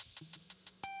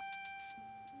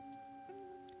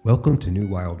Welcome to New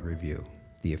Wild Review,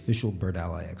 the official Bird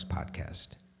Ally X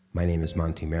podcast. My name is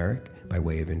Monty Merrick. By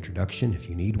way of introduction, if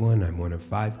you need one, I'm one of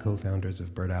 5 co-founders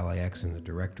of Bird Ally X and the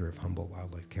director of Humboldt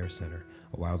Wildlife Care Center,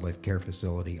 a wildlife care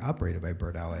facility operated by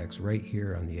Bird Ally X right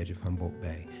here on the edge of Humboldt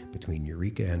Bay, between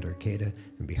Eureka and Arcata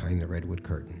and behind the Redwood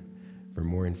Curtain. For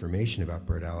more information about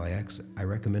Bird Ally X, I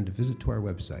recommend a visit to our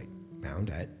website, found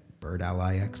at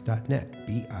birdallyx.net,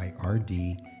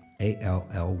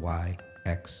 birdallyx.net.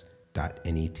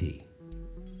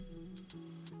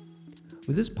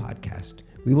 With this podcast,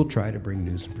 we will try to bring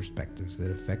news and perspectives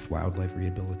that affect wildlife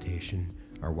rehabilitation,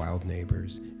 our wild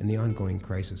neighbors, and the ongoing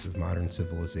crisis of modern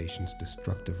civilization's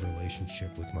destructive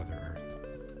relationship with Mother Earth.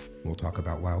 We'll talk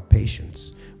about wild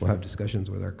patients. We'll have discussions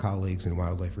with our colleagues in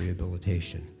wildlife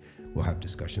rehabilitation. We'll have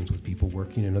discussions with people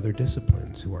working in other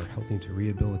disciplines who are helping to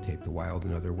rehabilitate the wild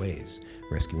in other ways,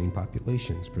 rescuing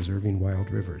populations, preserving wild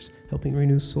rivers, helping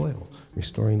renew soil,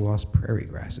 restoring lost prairie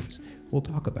grasses. We'll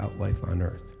talk about life on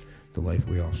Earth, the life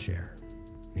we all share.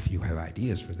 If you have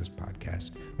ideas for this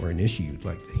podcast or an issue you'd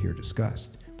like to hear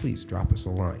discussed, please drop us a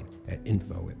line at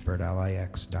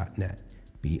info@birdallyx.net,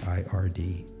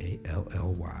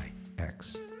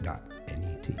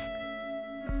 birdallyx.net.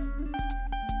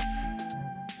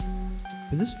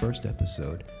 For this first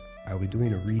episode, I'll be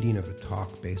doing a reading of a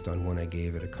talk based on one I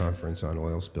gave at a conference on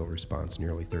oil spill response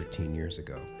nearly 13 years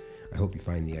ago. I hope you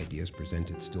find the ideas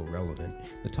presented still relevant.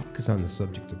 The talk is on the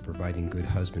subject of providing good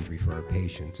husbandry for our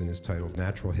patients and is titled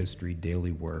Natural History,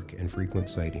 Daily Work, and Frequent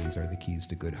Sightings Are the Keys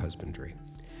to Good Husbandry.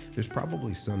 There's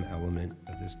probably some element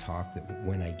of this talk that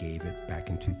when I gave it back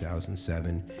in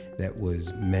 2007 that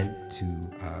was meant to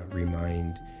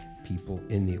remind people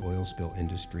in the oil spill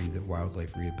industry that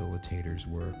wildlife rehabilitators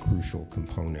were a crucial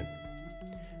component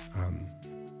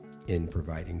in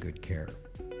providing good care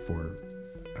for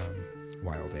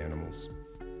wild animals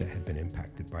that had been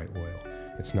impacted by oil.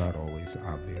 It's not always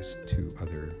obvious to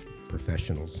other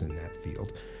professionals in that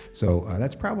field. So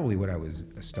that's probably what I was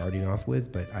starting off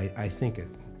with, but I think it,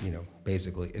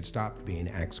 basically it stopped being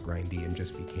axe grindy and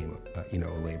just became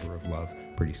a labor of love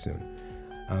pretty soon.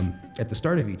 At the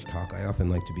start of each talk, I often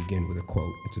like to begin with a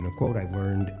quote. It's a quote I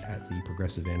learned at the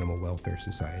Progressive Animal Welfare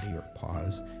Society, or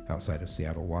PAWS, outside of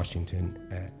Seattle, Washington,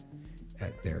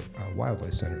 at their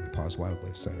wildlife center, the PAWS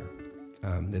Wildlife Center,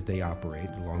 that they operate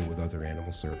along with other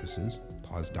animal services.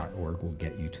 PAWS.org will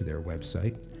get you to their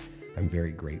website. I'm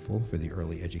very grateful for the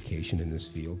early education in this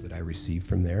field that I received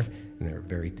from there, and they're a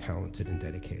very talented and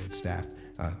dedicated staff.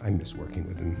 I miss working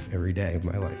with them every day of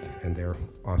my life, and they're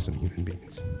awesome human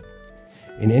beings.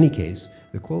 In any case,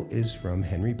 the quote is from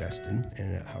Henry Beston,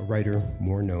 a writer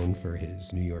more known for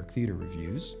his New York theater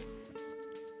reviews,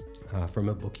 from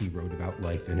a book he wrote about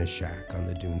life in a shack on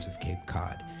the dunes of Cape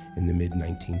Cod in the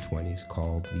mid-1920s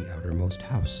called The Outermost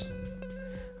House.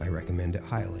 I recommend it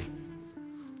highly.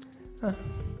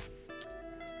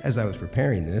 As I was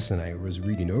preparing this and I was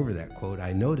reading over that quote,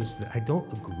 I noticed that I don't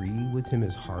agree with him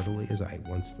as heartily as I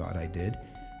once thought I did.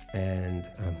 And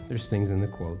there's things in the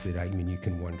quote that you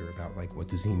can wonder about, like, what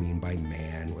does he mean by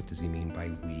man? What does he mean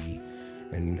by we?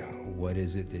 And what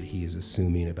is it that he is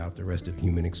assuming about the rest of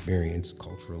human experience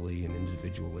culturally and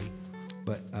individually?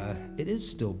 But it is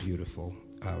still beautiful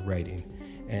writing.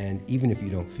 And even if you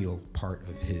don't feel part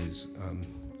of his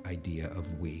idea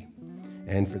of we.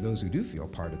 And for those who do feel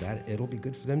part of that, it'll be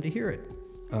good for them to hear it.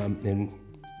 And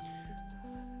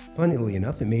funnily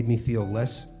enough, it made me feel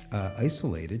less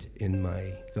isolated in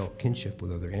my felt kinship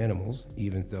with other animals,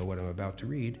 even though what I'm about to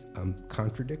read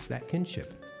contradicts that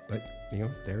kinship. But,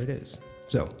 there it is.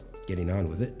 So, getting on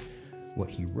with it, what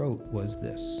he wrote was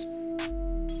this.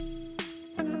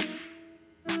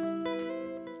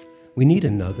 We need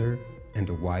another and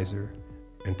a wiser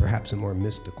and perhaps a more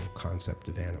mystical concept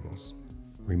of animals.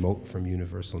 Remote from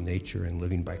universal nature and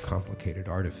living by complicated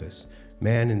artifice,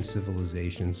 man in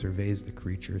civilization surveys the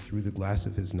creature through the glass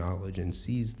of his knowledge and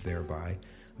sees thereby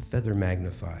a feather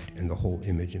magnified and the whole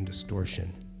image in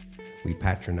distortion. We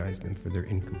patronize them for their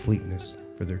incompleteness,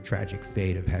 for their tragic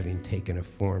fate of having taken a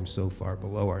form so far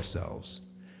below ourselves.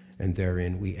 And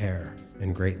therein we err,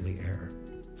 and greatly err.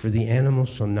 For the animal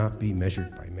shall not be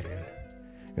measured by man.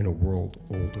 In a world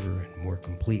older and more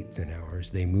complete than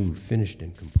ours, they move finished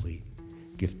and complete,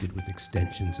 gifted with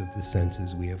extensions of the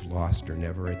senses we have lost or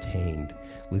never attained,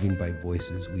 living by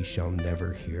voices we shall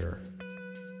never hear.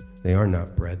 They are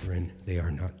not brethren, they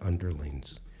are not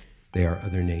underlings. They are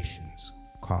other nations,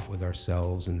 caught with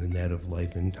ourselves in the net of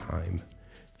life and time,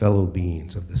 fellow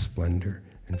beings of the splendor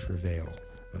and travail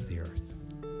of the earth.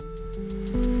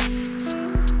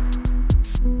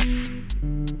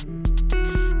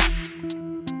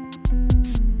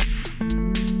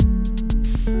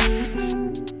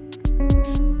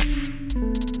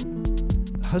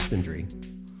 husbandry,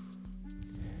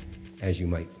 as you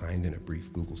might find in a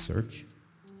brief Google search,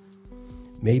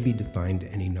 may be defined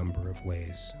any number of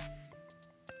ways.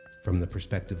 From the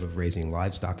perspective of raising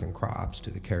livestock and crops,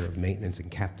 to the care of maintenance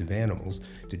and captive animals,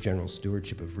 to general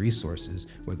stewardship of resources,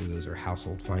 whether those are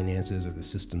household finances or the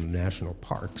system of national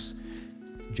parks.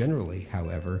 Generally,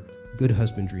 however, good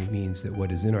husbandry means that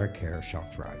what is in our care shall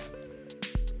thrive.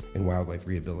 In wildlife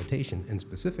rehabilitation, and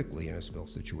specifically in a spill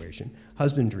situation,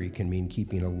 husbandry can mean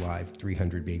keeping alive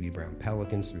 300 baby brown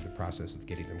pelicans through the process of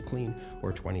getting them clean,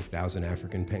 or 20,000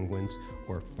 African penguins,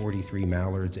 or 43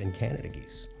 mallards and Canada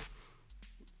geese.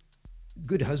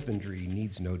 Good husbandry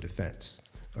needs no defense.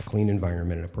 A clean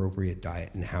environment, an appropriate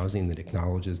diet, and housing that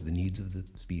acknowledges the needs of the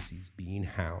species being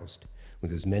housed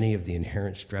with as many of the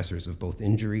inherent stressors of both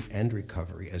injury and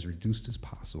recovery as reduced as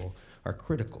possible are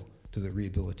critical to the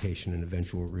rehabilitation and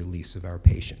eventual release of our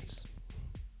patients.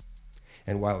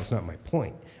 And while it's not my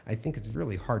point, I think it's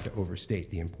really hard to overstate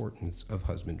the importance of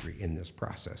husbandry in this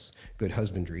process. Good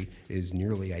husbandry is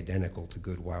nearly identical to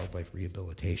good wildlife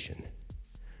rehabilitation.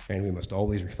 And we must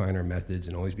always refine our methods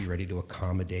and always be ready to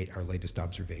accommodate our latest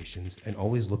observations and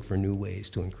always look for new ways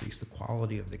to increase the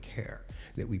quality of the care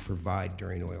that we provide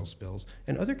during oil spills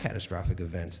and other catastrophic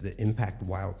events that impact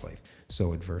wildlife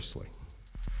so adversely.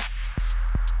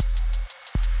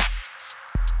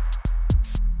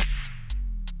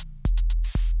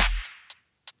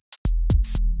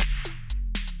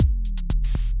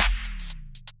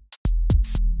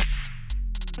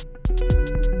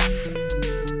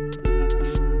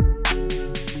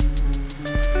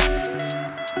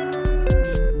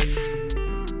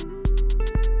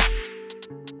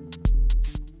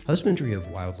 Husbandry of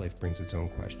wildlife brings its own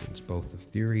questions, both of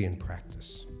theory and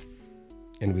practice.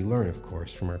 And we learn, of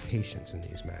course, from our patients in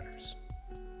these matters.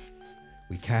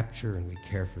 We capture and we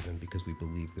care for them because we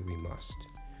believe that we must,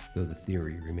 though the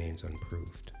theory remains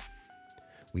unproved.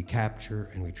 We capture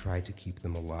and we try to keep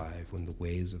them alive when the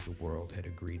ways of the world had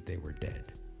agreed they were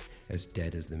dead as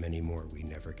the many more we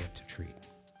never get to treat.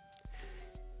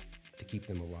 To keep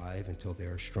them alive until they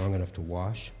are strong enough to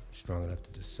wash, strong enough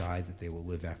to decide that they will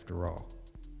live after all.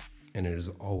 And it is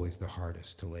always the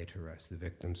hardest to lay to rest the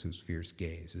victims whose fierce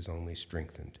gaze is only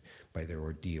strengthened by their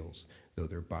ordeals, though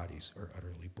their bodies are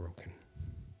utterly broken.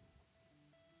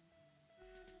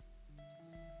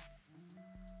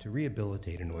 To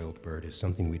rehabilitate an oiled bird is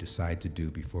something we decide to do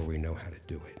before we know how to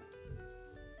do it.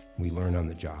 We learn on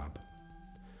the job.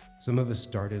 Some of us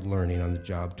started learning on the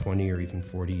job 20 or even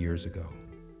 40 years ago.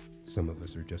 Some of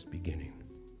us are just beginning.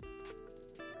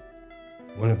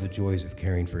 One of the joys of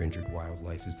caring for injured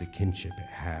wildlife is the kinship it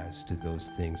has to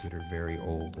those things that are very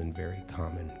old and very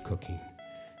common: cooking,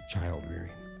 child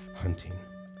rearing, hunting,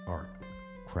 art,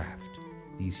 craft.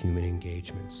 These human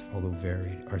engagements, although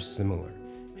varied, are similar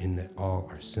in that all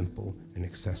are simple and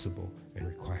accessible and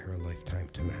require a lifetime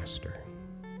to master.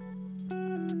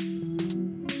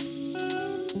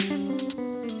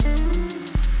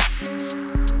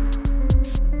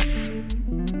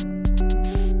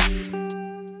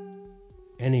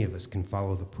 Any of us can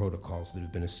follow the protocols that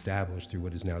have been established through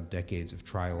what is now decades of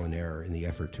trial and error in the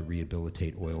effort to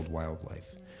rehabilitate oiled wildlife.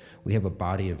 We have a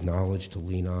body of knowledge to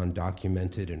lean on,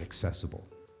 documented and accessible.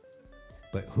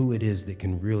 But who it is that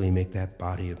can really make that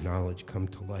body of knowledge come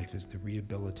to life is the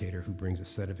rehabilitator who brings a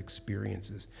set of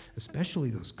experiences, especially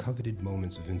those coveted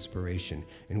moments of inspiration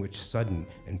in which sudden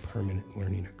and permanent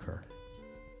learning occur.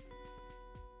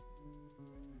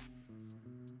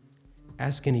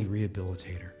 Ask any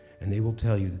rehabilitator, and they will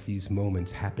tell you that these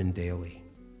moments happen daily.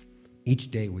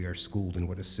 Each day we are schooled in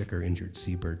what a sick or injured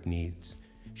seabird needs.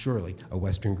 Surely a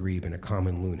western grebe and a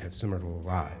common loon have similar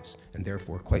lives, and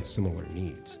therefore quite similar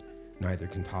needs. Neither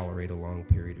can tolerate a long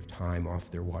period of time off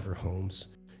their water homes.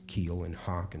 Keel and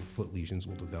hock and foot lesions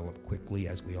will develop quickly,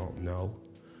 as we all know.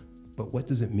 But what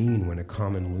does it mean when a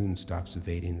common loon stops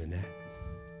evading the net?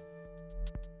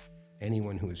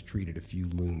 Anyone who has treated a few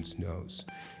loons knows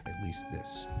at least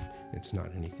this: it's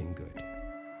not anything good.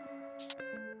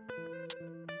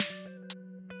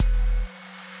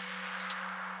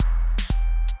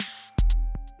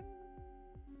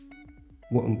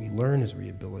 What we learn as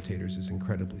rehabilitators is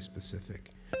incredibly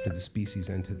specific to the species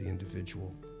and to the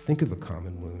individual. Think of a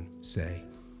common loon, say,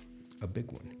 a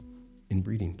big one, in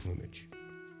breeding plumage,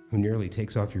 who nearly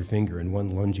takes off your finger in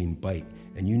one lunging bite,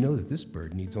 and you know that this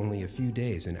bird needs only a few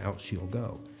days and out she'll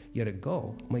go. Yet a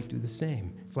gull might do the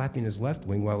same, flapping his left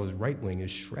wing while his right wing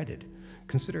is shredded.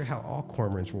 Consider how all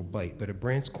cormorants will bite, but a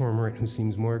Brandt's cormorant who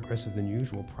seems more aggressive than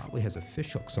usual probably has a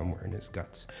fishhook somewhere in his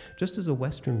guts. Just as a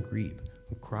western grebe,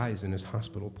 who cries in his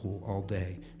hospital pool all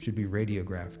day, should be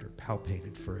radiographed or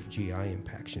palpated for a GI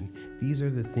impaction. These are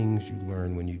the things you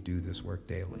learn when you do this work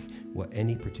daily. What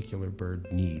any particular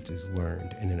bird needs is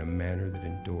learned, and in a manner that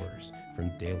endures,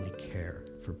 from daily care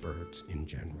for birds in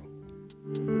general.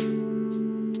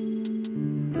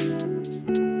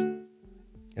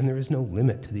 And there is no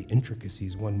limit to the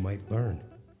intricacies one might learn.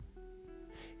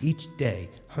 Each day,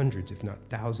 hundreds, if not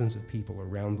thousands of people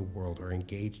around the world are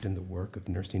engaged in the work of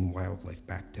nursing wildlife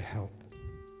back to health.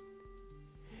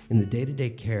 In the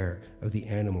day-to-day care of the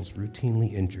animals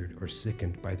routinely injured or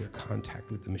sickened by their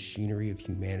contact with the machinery of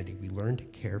humanity, we learn to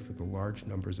care for the large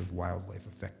numbers of wildlife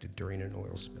affected during an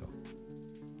oil spill.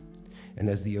 And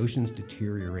as the oceans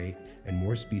deteriorate and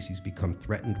more species become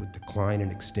threatened with decline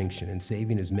and extinction, and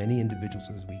saving as many individuals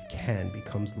as we can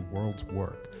becomes the world's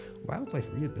work, wildlife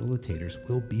rehabilitators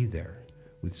will be there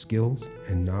with skills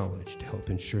and knowledge to help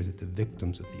ensure that the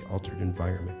victims of the altered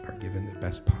environment are given the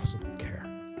best possible care.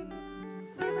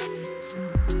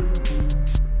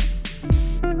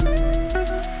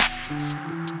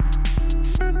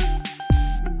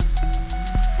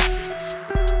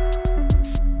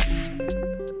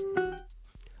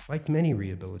 Like many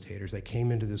rehabilitators, I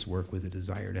came into this work with a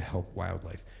desire to help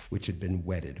wildlife, which had been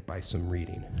whetted by some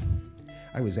reading.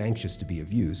 I was anxious to be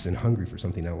of use and hungry for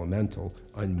something elemental,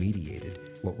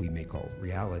 unmediated, what we may call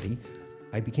reality.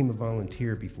 I became a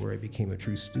volunteer before I became a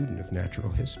true student of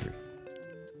natural history.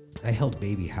 I held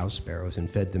baby house sparrows and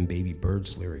fed them baby bird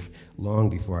slurry long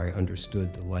before I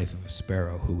understood the life of a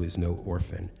sparrow who is no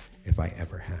orphan, if I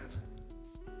ever have.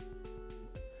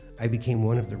 I became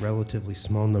one of the relatively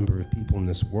small number of people in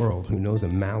this world who knows a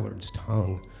mallard's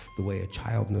tongue the way a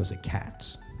child knows a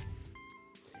cat's.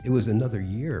 It was another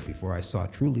year before I saw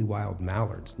truly wild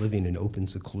mallards living in open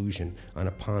seclusion on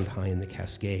a pond high in the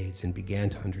Cascades and began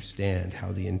to understand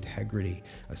how the integrity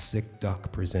a sick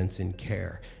duck presents in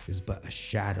care is but a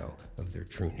shadow of their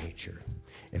true nature.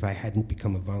 If I hadn't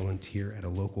become a volunteer at a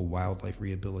local wildlife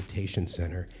rehabilitation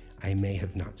center, I may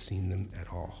have not seen them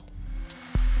at all.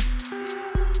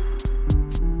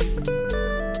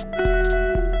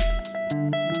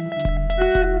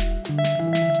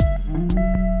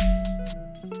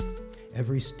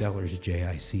 Every Steller's jay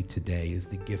I see today is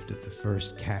the gift of the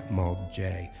first cat-mauled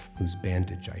jay whose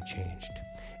bandage I changed.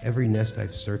 Every nest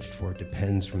I've searched for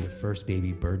depends from the first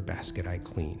baby bird basket I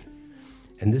clean.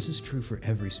 And this is true for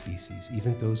every species,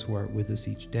 even those who are with us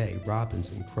each day,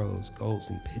 robins and crows, gulls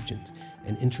and pigeons.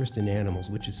 An interest in animals,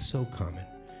 which is so common,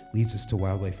 leads us to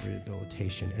wildlife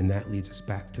rehabilitation, and that leads us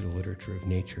back to the literature of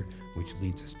nature, which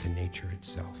leads us to nature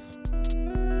itself.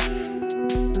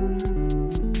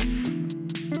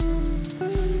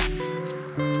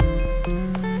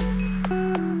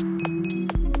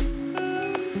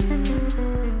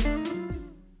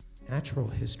 Natural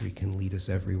history can lead us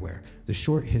everywhere. The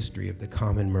short history of the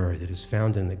common murre that is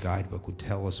found in the guidebook would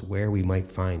tell us where we might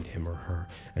find him or her,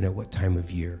 and at what time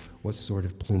of year, what sort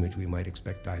of plumage we might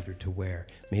expect either to wear,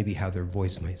 maybe how their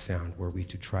voice might sound were we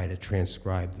to try to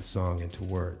transcribe the song into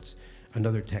words.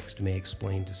 Another text may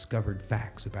explain discovered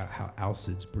facts about how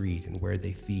alcids breed and where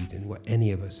they feed and what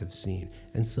any of us have seen,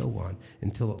 and so on,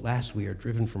 until at last we are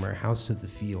driven from our house to the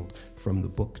field, from the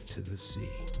book to the sea.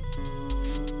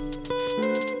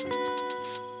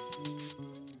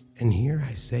 And here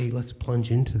I say, let's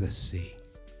plunge into the sea.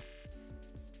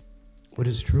 What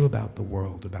is true about the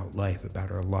world, about life, about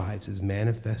our lives is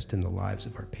manifest in the lives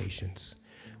of our patients.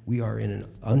 We are in an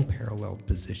unparalleled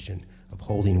position of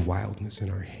holding wildness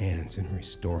in our hands and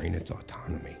restoring its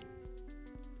autonomy.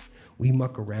 We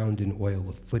muck around in oil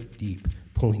a foot deep,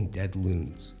 pulling dead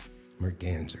loons,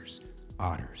 mergansers,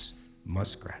 otters,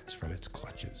 muskrats from its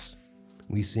clutches.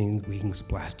 We sing wings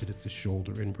blasted at the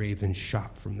shoulder and ravens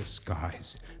shot from the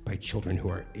skies by children who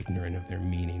are ignorant of their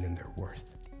meaning and their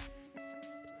worth.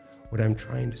 What I'm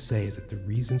trying to say is that the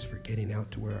reasons for getting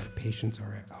out to where our patients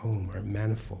are at home are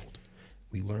manifold.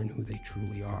 We learn who they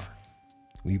truly are.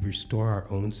 We restore our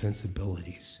own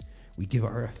sensibilities. We give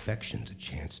our affections a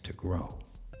chance to grow.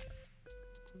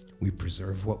 We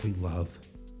preserve what we love.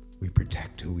 We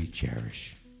protect who we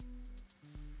cherish.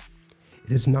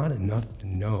 It is not enough to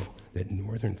know that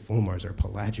northern fulmars are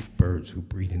pelagic birds who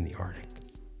breed in the Arctic.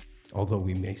 Although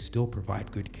we may still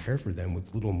provide good care for them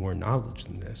with little more knowledge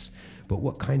than this, but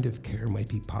what kind of care might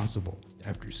be possible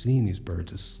after seeing these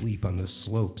birds asleep on the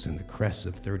slopes and the crests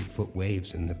of 30-foot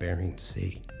waves in the Bering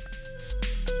Sea?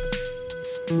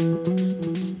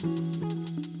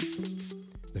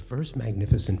 The first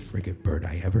magnificent frigate bird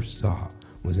I ever saw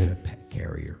was in a pet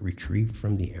carrier retrieved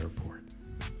from the airport.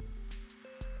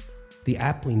 The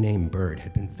aptly named bird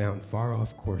had been found far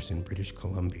off course in British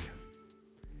Columbia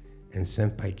and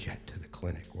sent by jet to the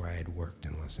clinic where I had worked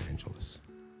in Los Angeles.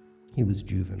 He was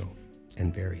juvenile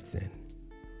and very thin.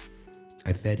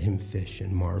 I fed him fish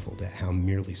and marveled at how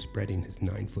merely spreading his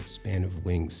 9-foot span of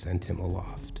wings sent him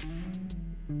aloft.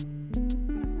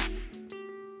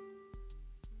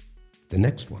 The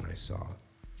next one I saw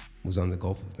was on the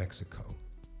Gulf of Mexico,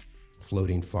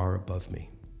 floating far above me,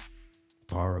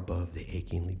 far above the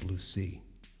achingly blue sea.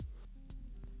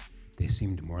 They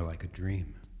seemed more like a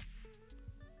dream.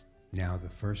 Now the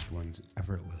first one's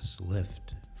effortless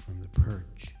lift from the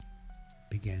perch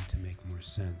began to make more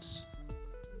sense.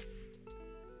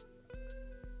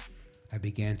 I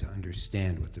began to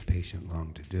understand what the patient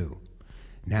longed to do.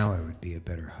 Now I would be a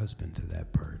better husband to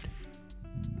that bird.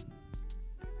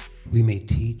 We may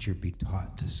teach or be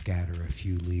taught to scatter a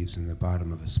few leaves in the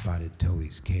bottom of a spotted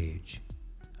towhee's cage,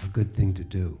 a good thing to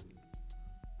do.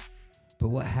 But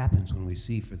what happens when we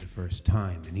see for the first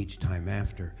time, and each time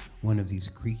after, one of these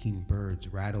creaking birds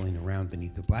rattling around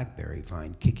beneath the blackberry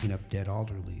vine, kicking up dead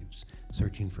alder leaves,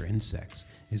 searching for insects,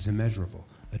 is immeasurable.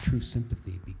 A true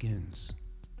sympathy begins.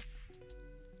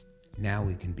 Now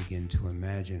we can begin to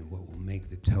imagine what will make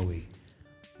the towhee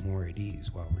more at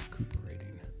ease while recuperating.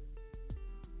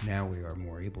 Now we are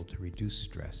more able to reduce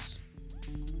stress.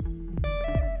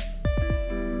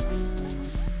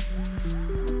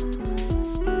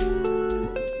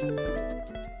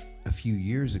 A few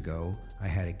years ago, I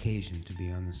had occasion to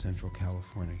be on the Central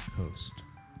California coast.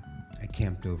 I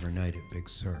camped overnight at Big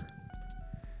Sur.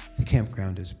 The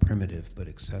campground is primitive but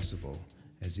accessible,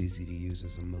 as easy to use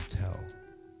as a motel,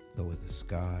 but with the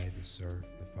sky, the surf,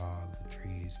 the fog, the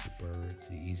trees, the birds,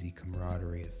 the easy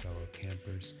camaraderie of fellow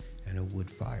campers, and a wood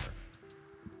fire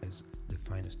as the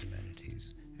finest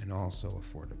amenities, and also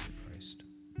affordably priced.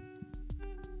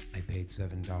 I paid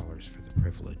 $7 for the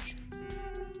privilege.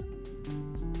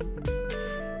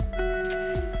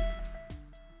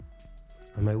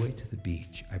 On my way to the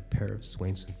beach, a pair of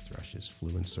Swainson thrushes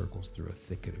flew in circles through a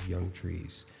thicket of young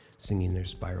trees, singing their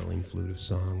spiraling flute of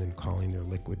song and calling their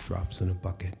liquid drops in a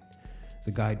bucket.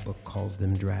 The guidebook calls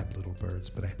them drab little birds,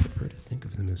 but I prefer to think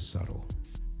of them as subtle.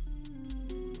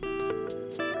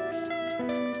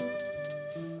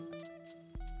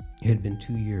 It had been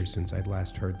 2 years since I'd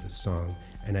last heard this song,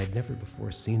 and I'd never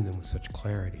before seen them with such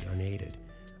clarity, unaided.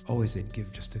 Always they'd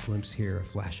give just a glimpse here, a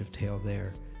flash of tail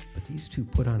there, but these two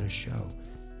put on a show,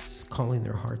 calling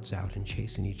their hearts out and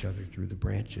chasing each other through the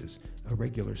branches, a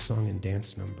regular song and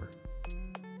dance number.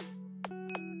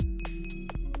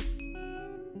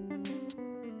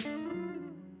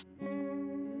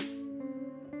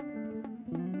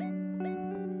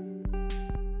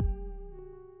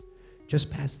 Just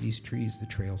past these trees, the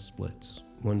trail splits,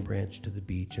 one branch to the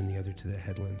beach and the other to the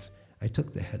headlands. I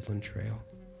took the headland trail.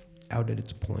 Out at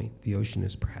its point, the ocean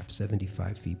is perhaps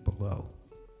 75 feet below.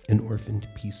 An orphaned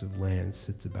piece of land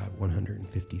sits about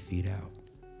 150 feet out.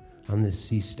 On this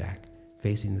sea stack,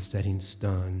 facing the setting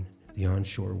sun, the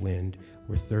onshore wind,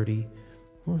 were 30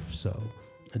 or so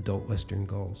adult western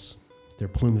gulls. Their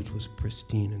plumage was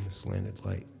pristine in the slanted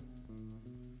light.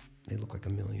 They look like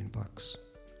 $1 million.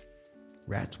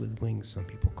 Rats with wings, some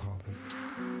people call them.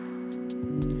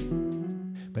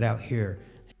 But out here,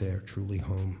 they're truly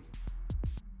home.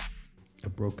 A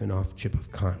broken off chip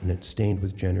of continent stained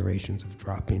with generations of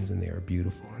droppings, and they are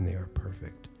beautiful and they are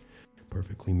perfect,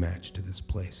 perfectly matched to this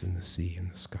place in the sea and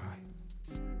the sky.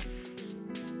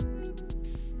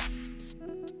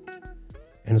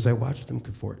 And as I watched them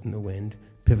cavort in the wind,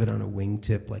 pivot on a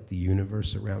wingtip like the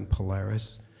universe around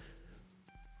Polaris,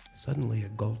 suddenly a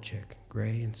gull chick,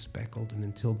 gray and speckled, and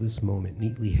until this moment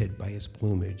neatly hid by his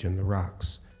plumage and the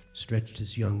rocks, stretched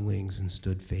his young wings and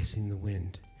stood facing the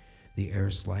wind, the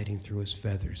air sliding through his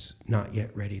feathers, not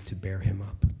yet ready to bear him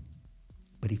up.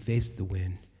 But he faced the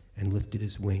wind and lifted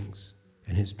his wings,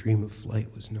 and his dream of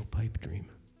flight was no pipe dream.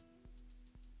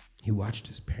 He watched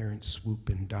his parents swoop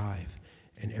and dive,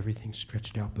 and everything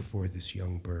stretched out before this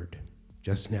young bird,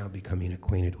 just now becoming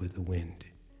acquainted with the wind.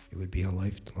 It would be a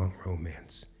lifelong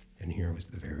romance, and here was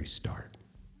the very start.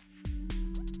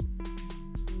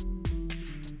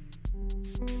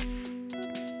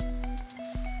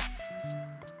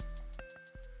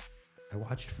 I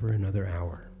watched for another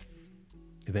hour,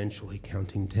 eventually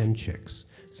counting 10 chicks,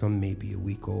 some maybe a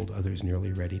week old, others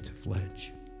nearly ready to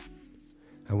fledge.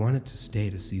 I wanted to stay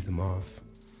to see them off.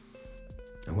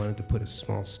 I wanted to put a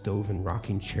small stove and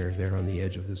rocking chair there on the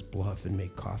edge of this bluff and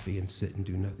make coffee and sit and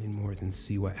do nothing more than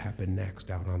see what happened next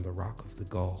out on the Rock of the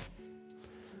Gull.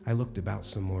 I looked about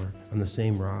some more. On the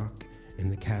same rock, in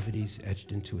the cavities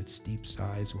etched into its steep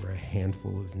sides, were a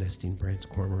handful of nesting branch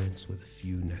cormorants with a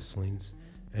few nestlings.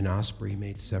 An osprey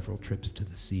made several trips to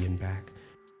the sea and back.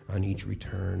 On each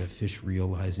return, a fish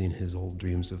realizing his old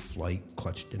dreams of flight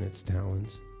clutched in its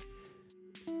talons.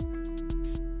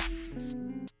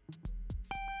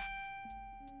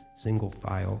 Single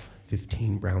file,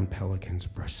 15 brown pelicans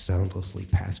brushed soundlessly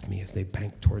past me as they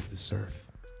banked toward the surf.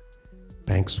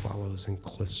 Bank swallows and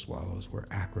cliff swallows were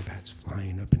acrobats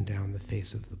flying up and down the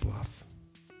face of the bluff.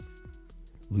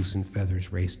 Loosened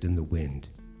feathers raced in the wind,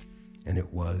 and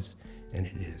it was, and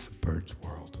it is, a bird's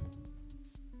world.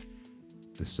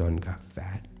 The sun got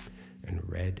fat and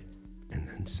red and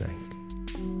then sank.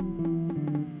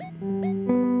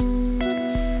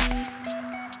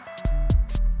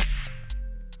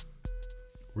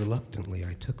 Reluctantly,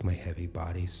 I took my heavy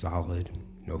body, solid,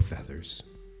 no feathers,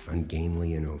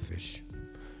 ungainly and oafish,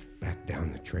 back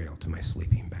down the trail to my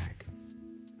sleeping bag.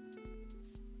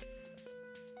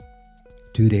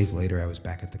 2 days later, I was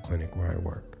back at the clinic where I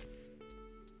work.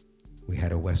 We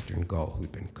had a western gull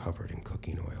who'd been covered in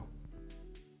cooking oil.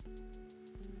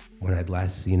 When I'd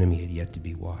last seen him, he had yet to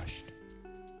be washed,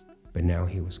 but now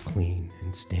he was clean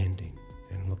and standing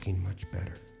and looking much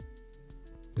better.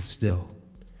 But still,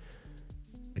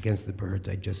 against the birds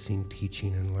I'd just seen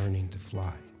teaching and learning to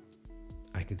fly,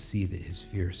 I could see that his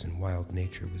fierce and wild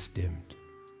nature was dimmed.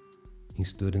 He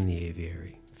stood in the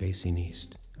aviary, facing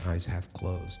east, eyes half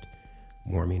closed,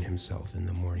 warming himself in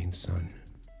the morning sun.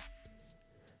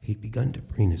 He'd begun to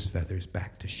bring his feathers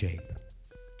back to shape.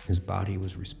 His body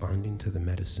was responding to the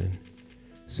medicine.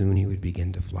 Soon he would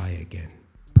begin to fly again,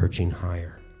 perching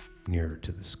higher, nearer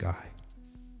to the sky.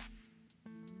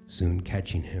 Soon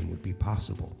catching him would be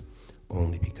possible,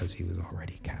 only because he was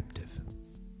already captive.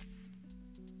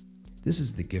 This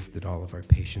is the gift that all of our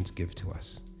patients give to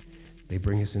us. They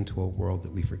bring us into a world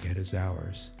that we forget is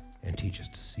ours and teach us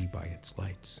to see by its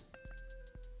lights.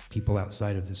 People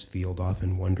outside of this field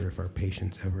often wonder if our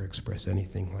patients ever express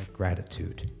anything like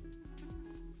gratitude.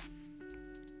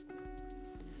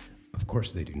 Of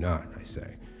course they do not, I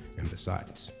say, and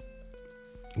besides,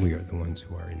 we are the ones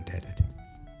who are indebted.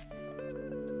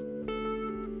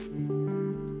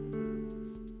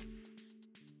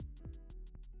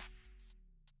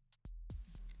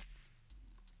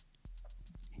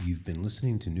 You've been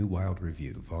listening to New Wild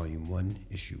Review, Volume 1,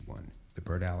 Issue 1, the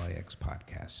Bird Ally X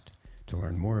podcast. To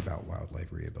learn more about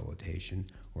wildlife rehabilitation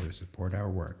or to support our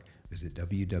work, visit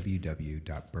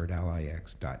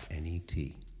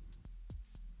www.birdallix.net.